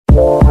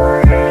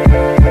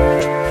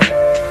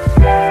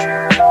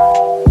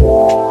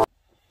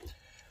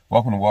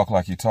Welcome to Walk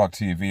Like You Talk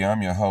TV.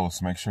 I'm your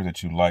host. Make sure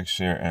that you like,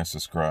 share, and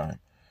subscribe.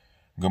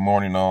 Good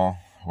morning, all.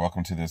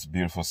 Welcome to this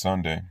beautiful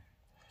Sunday.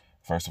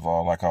 First of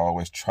all, like I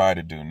always try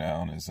to do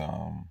now, is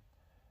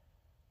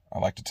I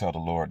like to tell the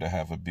Lord to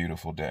have a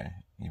beautiful day.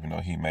 Even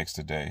though He makes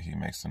the day, He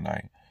makes the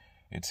night.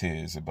 It's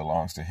His. It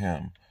belongs to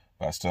Him.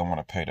 But I still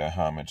want to pay that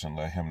homage and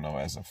let Him know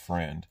as a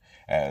friend,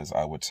 as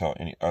I would tell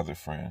any other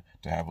friend,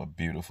 to have a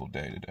beautiful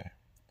day today.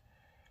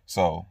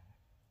 So,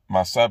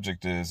 my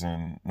subject is,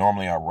 and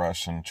normally I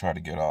rush and try to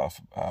get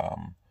off,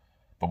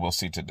 but we'll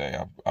see today.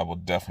 I will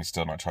definitely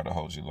still not try to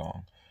hold you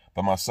long.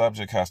 But my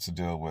subject has to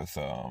deal with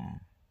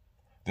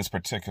this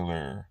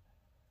particular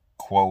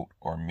quote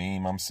or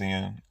meme I'm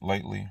seeing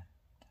lately.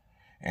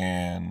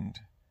 And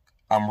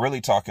I'm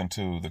really talking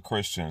to the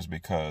Christians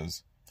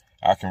because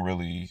I'm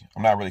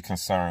not really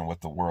concerned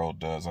what the world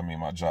does. I mean,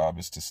 my job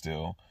is to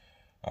still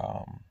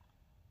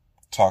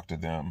talk to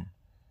them,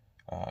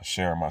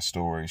 share my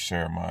story,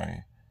 share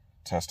my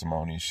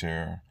testimony,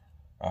 share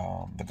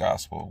the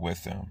gospel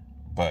with them.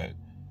 But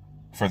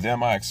for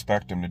them, I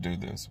expect them to do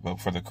this. But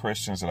for the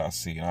Christians that I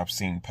see, and I've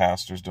seen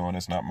pastors doing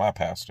this, not my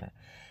pastor,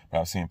 but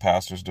I've seen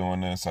pastors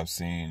doing this. I've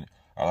seen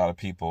a lot of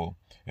people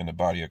in the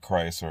body of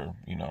Christ, or,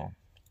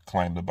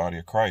 claim the body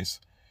of Christ,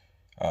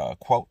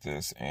 quote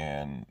this.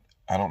 And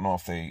I don't know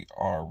if they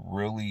are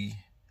really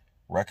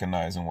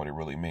recognizing what it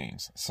really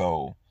means.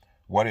 So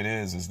what it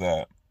is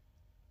that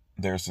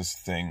there's this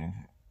thing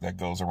that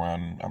goes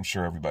around, I'm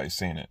sure everybody's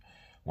seen it,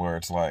 where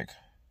it's like,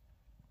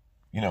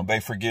 they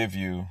forgive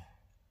you,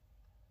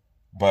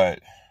 but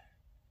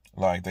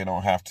like they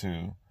don't have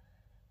to,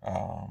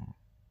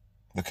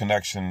 the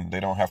connection, they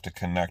don't have to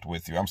connect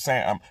with you.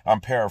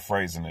 I'm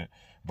paraphrasing it,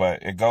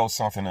 but it goes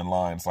something in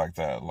lines like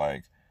that.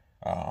 Like,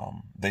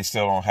 they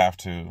still don't have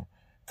to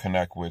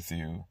connect with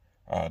you,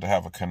 to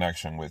have a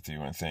connection with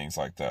you and things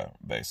like that,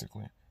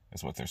 basically,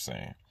 is what they're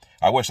saying.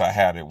 I wish I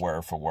had it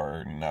word for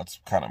word, and that's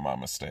kind of my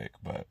mistake,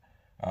 but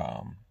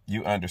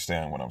you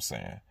understand what I'm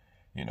saying.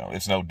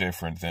 It's no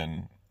different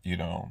than,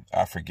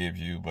 I forgive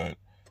you, but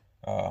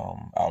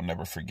I'll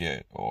never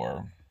forget.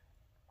 Or,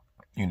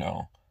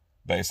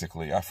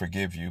 basically, I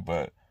forgive you,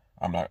 but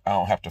I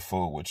don't have to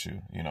fool with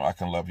you. I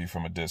can love you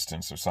from a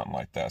distance or something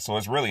like that. So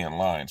it's really in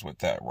lines with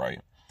that,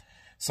 right?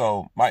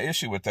 So my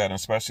issue with that, and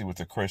especially with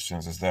the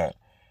Christians, is that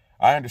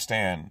I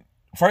understand.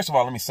 First of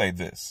all, let me say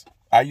this.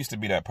 I used to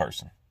be that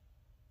person.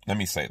 Let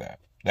me say that.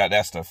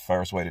 That's the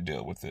first way to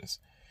deal with this,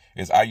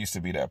 is I used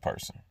to be that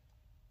person.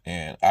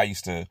 And I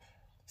used to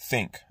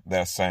think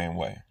that same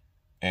way.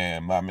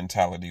 And my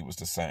mentality was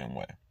the same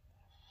way.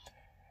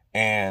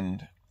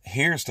 And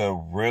here's the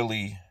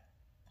really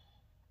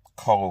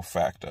cold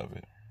fact of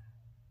it.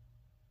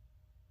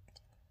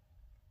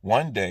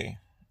 One day,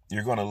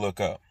 you're going to look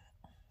up.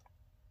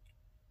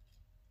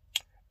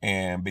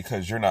 And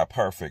because you're not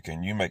perfect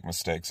and you make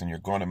mistakes and you're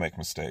going to make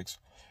mistakes,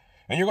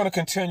 and you're going to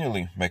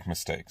continually make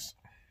mistakes.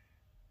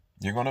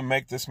 You're going to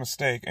make this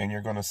mistake and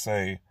you're going to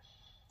say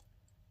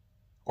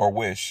or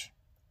wish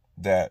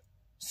that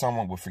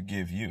someone would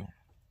forgive you,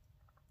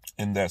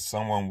 and that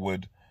someone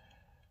would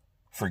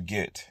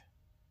forget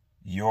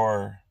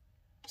your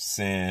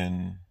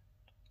sin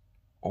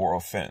or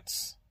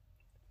offense.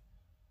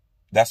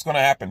 That's going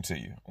to happen to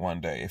you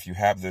one day if you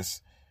have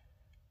this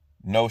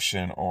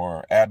notion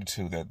or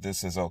attitude that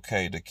this is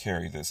okay to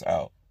carry this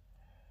out.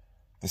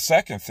 The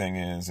second thing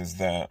is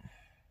that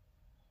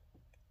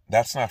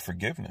that's not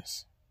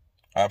forgiveness.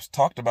 I've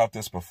talked about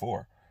this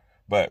before,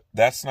 but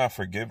that's not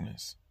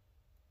forgiveness.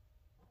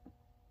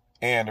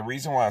 And the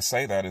reason why I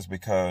say that is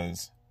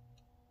because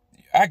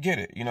I get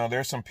it.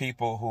 There's some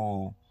people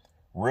who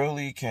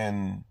really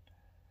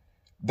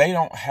they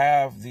don't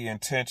have the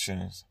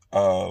intentions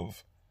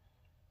of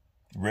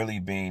really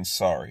being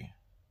sorry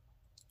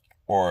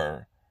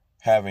or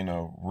having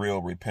a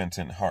real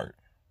repentant heart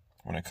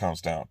when it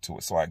comes down to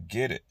it. So I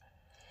get it.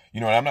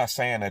 And I'm not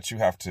saying that you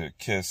have to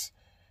kiss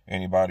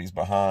anybody's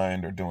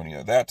behind or do any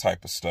of that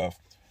type of stuff.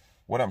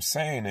 What I'm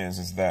saying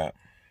is that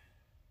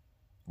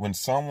when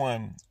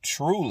someone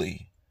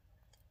truly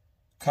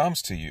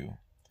comes to you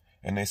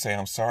and they say,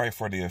 I'm sorry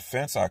for the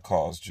offense I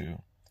caused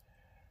you,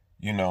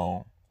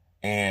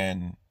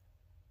 and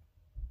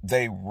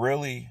they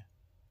really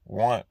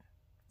want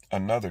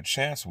another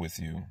chance with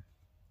you,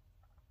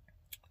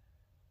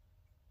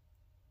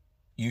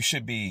 you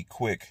should be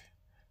quick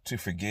to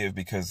forgive,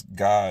 because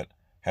God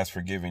has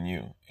forgiven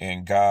you,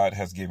 and God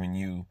has given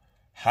you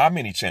how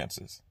many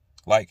chances?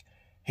 Like,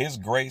 His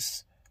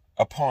grace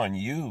upon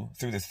you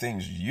through the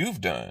things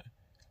you've done.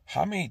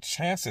 How many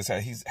chances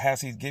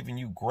has He given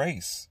you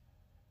grace?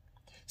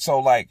 So,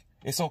 like,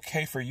 it's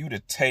okay for you to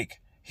take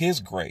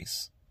His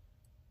grace,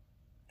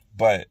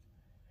 but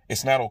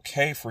it's not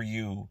okay for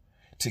you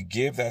to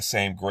give that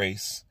same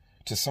grace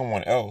to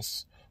someone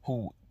else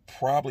who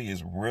probably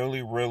is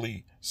really,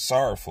 really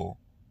sorrowful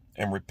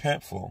and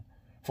repentful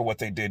for what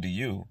they did to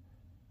you.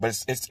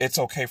 But it's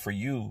okay for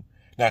you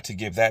not to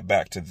give that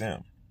back to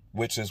them,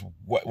 which is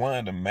one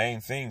of the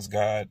main things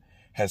God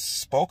has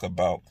spoke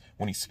about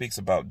when He speaks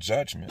about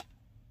judgment.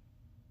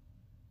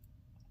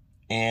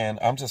 And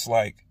I'm just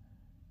like,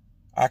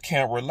 I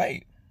can't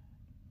relate.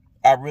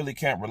 I really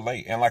can't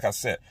relate. And like I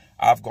said,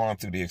 I've gone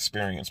through the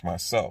experience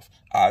myself.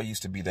 I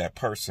used to be that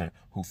person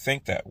who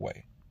think that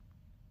way.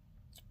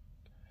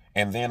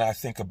 And then I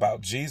think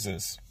about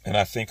Jesus, and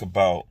I think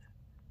about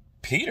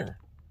Peter.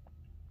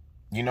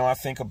 I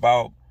think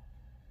about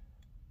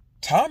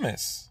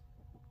Thomas.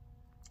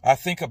 I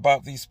think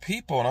about these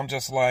people, and I'm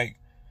just like,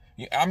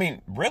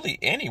 really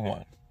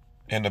anyone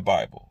in the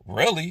Bible,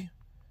 really,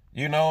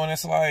 and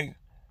it's like,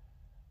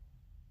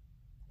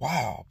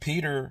 wow,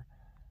 Peter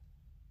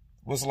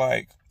was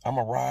like, I'm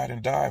going to ride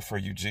and die for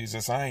you,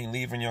 Jesus. I ain't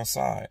leaving your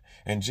side.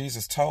 And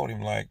Jesus told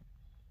him, like,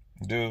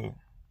 dude,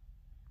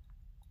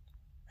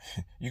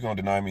 you're going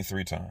to deny me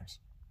 3 times.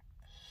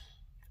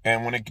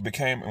 And when it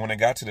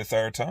got to the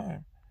 3rd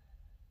time,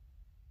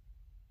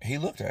 he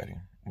looked at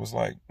him, was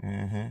like,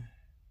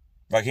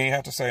 Like, he didn't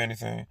have to say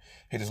anything.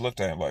 He just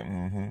looked at him like,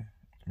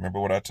 remember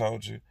what I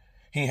told you?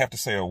 He didn't have to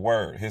say a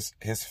word.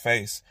 His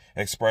face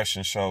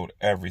expression showed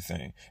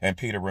everything. And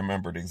Peter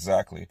remembered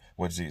exactly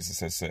what Jesus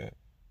had said.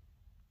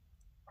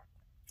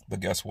 But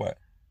guess what?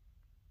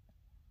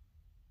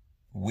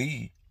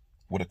 We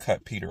would have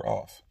cut Peter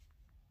off.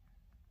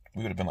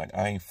 We would have been like,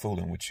 I ain't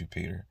fooling with you,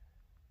 Peter.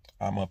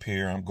 I'm up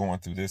here. I'm going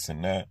through this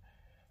and that.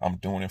 I'm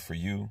doing it for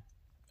you.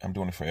 I'm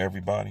doing it for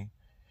everybody.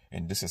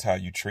 And this is how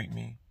you treat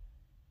me.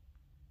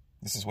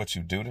 This is what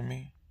you do to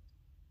me.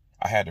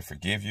 I had to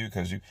forgive you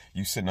because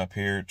you sitting up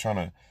here trying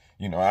to,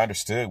 I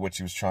understood what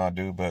you was trying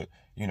to do, but,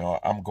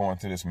 I'm going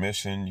through this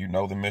mission. You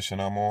know the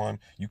mission I'm on.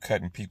 You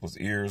cutting people's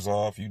ears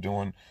off. You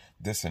doing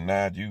this and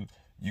that. You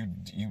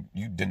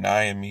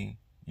denying me.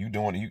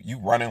 You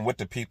running with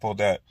the people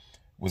that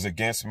was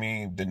against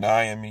me,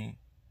 denying me.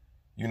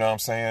 You know what I'm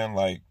saying?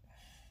 Like,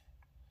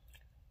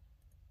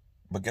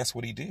 but guess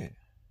what he did?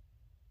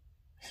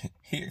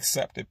 He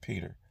accepted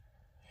Peter.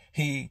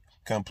 He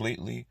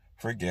completely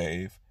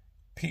forgave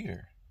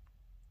Peter.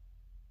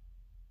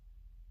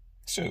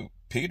 Shoot,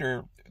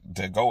 Peter,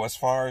 to go as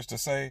far as to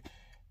say,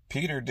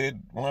 Peter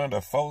did one of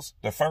the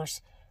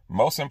first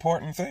most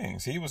important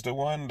things. He was the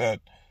one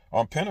that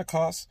on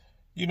Pentecost,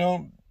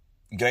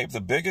 gave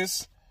the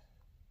biggest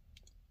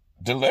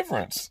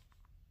deliverance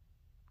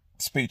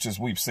speeches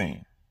we've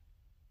seen.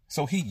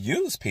 So he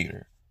used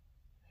Peter.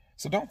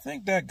 So don't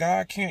think that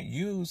God can't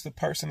use the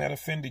person that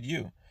offended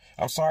you.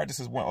 I'm sorry this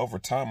went over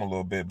time a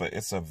little bit, but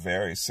it's a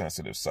very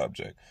sensitive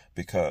subject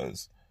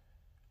because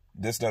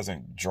this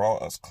doesn't draw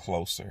us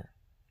closer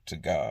to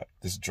God.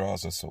 This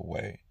draws us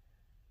away.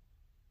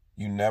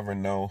 You never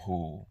know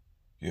who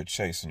you're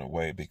chasing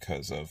away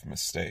because of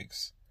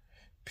mistakes.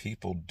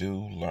 People do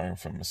learn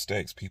from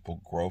mistakes.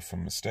 People grow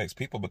from mistakes.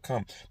 People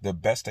become the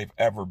best they've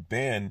ever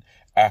been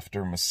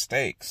after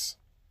mistakes.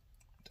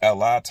 A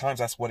lot of times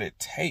that's what it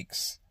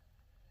takes.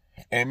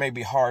 And it may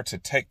be hard to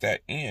take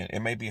that in. It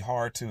may be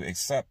hard to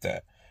accept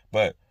that.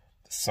 But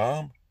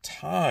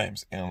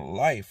sometimes in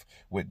life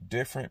with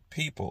different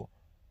people,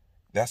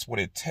 that's what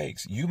it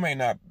takes. You may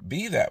not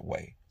be that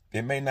way.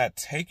 It may not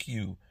take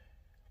you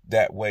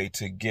that way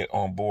to get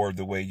on board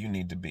the way you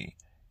need to be.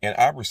 And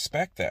I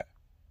respect that.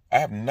 I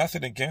have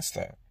nothing against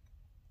that.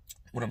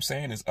 What I'm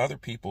saying is other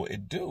people,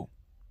 it do.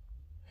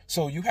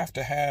 So you have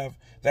to have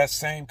that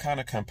same kind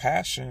of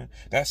compassion,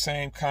 that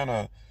same kind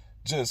of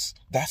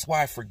that's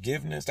why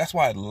forgiveness, that's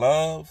why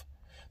love,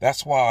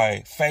 that's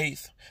why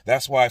faith,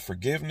 that's why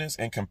forgiveness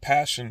and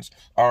compassion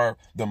are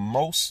the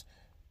most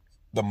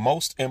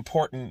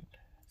important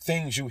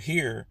things you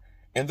hear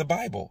in the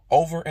Bible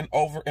over and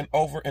over and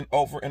over and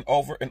over and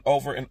over and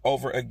over and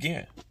over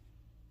again.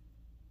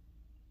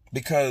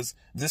 Because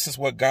this is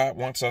what God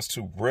wants us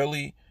to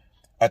really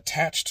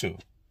attach to.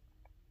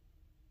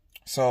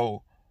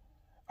 So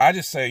I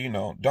just say,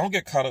 don't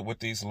get caught up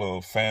with these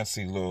little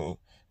fancy little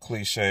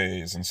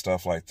cliches and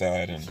stuff like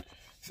that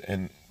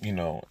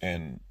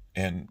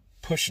and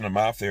pushing them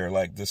out there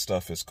like this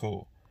stuff is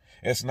cool.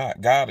 It's not.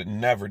 God would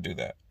never do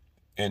that.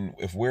 And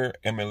if we're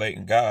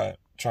emulating God,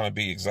 trying to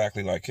be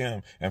exactly like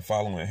him and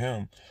following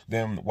him,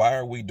 then why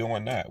are we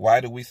doing that? Why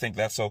do we think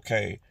that's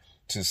okay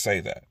to say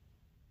that,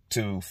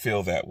 to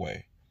feel that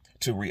way,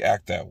 to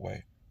react that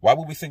way? Why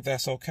would we think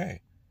that's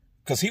okay?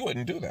 Because he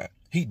wouldn't do that.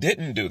 He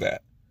didn't do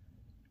that.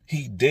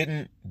 He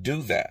didn't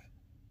do that.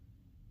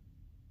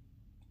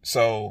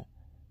 So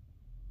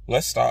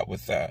let's start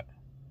with that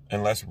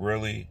and let's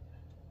really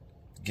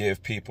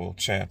give people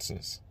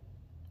chances.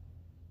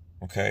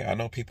 Okay, I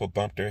know people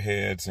bump their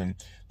heads and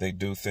they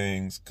do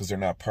things because they're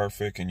not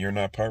perfect and you're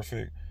not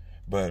perfect,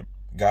 but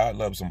God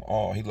loves them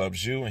all. He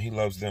loves you and he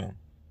loves them.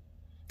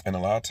 And a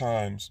lot of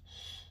times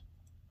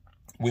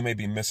we may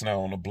be missing out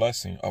on a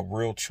blessing, a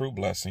real true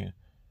blessing,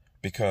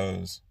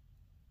 because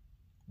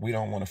we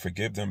don't want to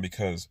forgive them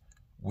because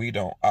we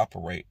don't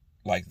operate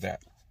like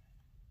that.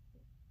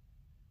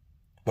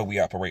 But we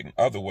operate in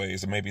other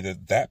ways, and maybe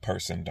that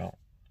person don't.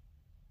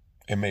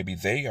 And maybe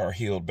they are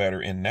healed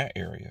better in that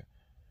area.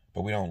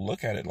 But we don't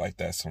look at it like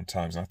that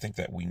sometimes. And I think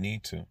that we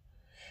need to.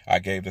 I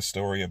gave the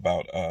story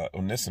about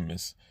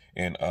Onesimus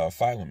and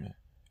Philemon.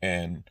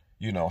 And,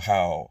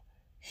 how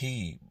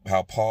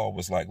Paul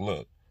was like,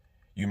 look,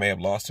 you may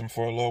have lost him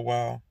for a little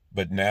while,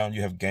 but now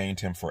you have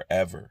gained him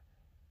forever.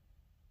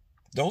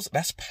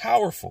 That's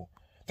powerful.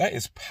 That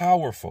is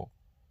powerful.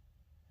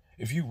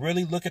 If you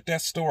really look at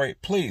that story,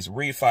 please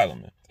read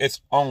Philemon.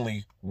 It's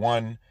only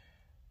one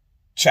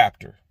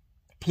chapter.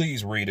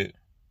 Please read it.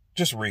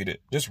 Just read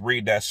it. Just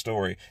read that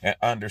story and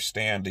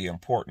understand the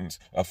importance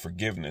of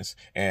forgiveness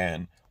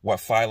and what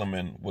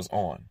Philemon was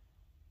on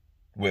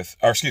with,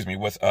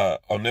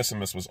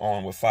 Onesimus was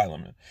on with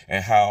Philemon,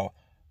 and how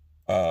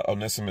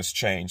Onesimus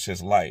changed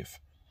his life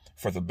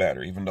for the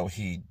better, even though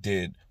he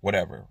did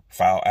whatever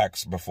foul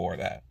acts before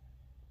that,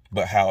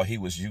 but how he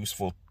was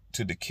useful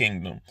to the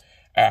kingdom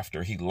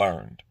after he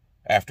learned,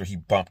 after he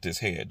bumped his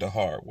head the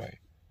hard way.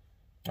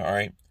 All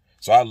right.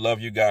 So I love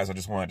you guys. I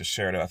just wanted to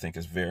share that. I think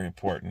it's very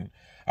important.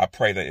 I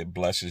pray that it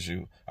blesses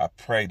you. I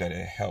pray that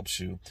it helps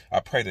you. I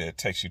pray that it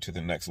takes you to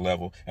the next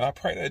level. And I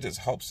pray that it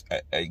just helps.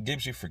 It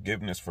gives you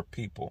forgiveness for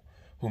people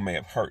who may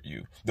have hurt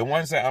you. The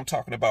ones that I'm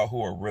talking about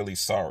who are really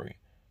sorry,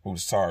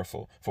 who's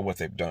sorrowful for what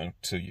they've done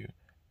to you.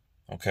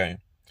 Okay.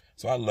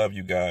 So I love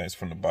you guys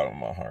from the bottom of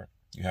my heart.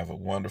 You have a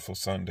wonderful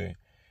Sunday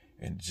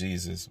in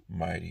Jesus'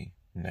 mighty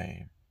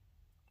name.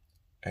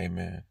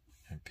 Amen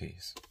and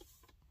peace.